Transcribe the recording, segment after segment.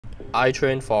I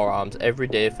train forearms every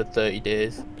day for 30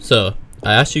 days. So,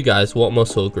 I asked you guys what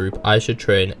muscle group I should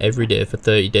train every day for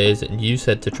 30 days and you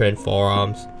said to train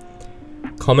forearms.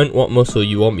 Comment what muscle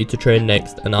you want me to train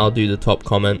next and I'll do the top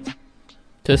comment.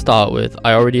 To start with,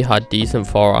 I already had decent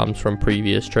forearms from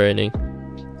previous training.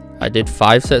 I did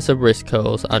 5 sets of wrist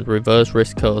curls and reverse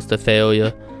wrist curls to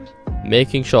failure,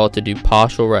 making sure to do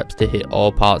partial reps to hit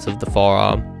all parts of the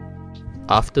forearm.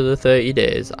 After the 30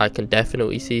 days, I can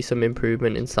definitely see some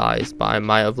improvement in size, but I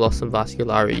might have lost some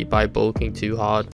vascularity by bulking too hard.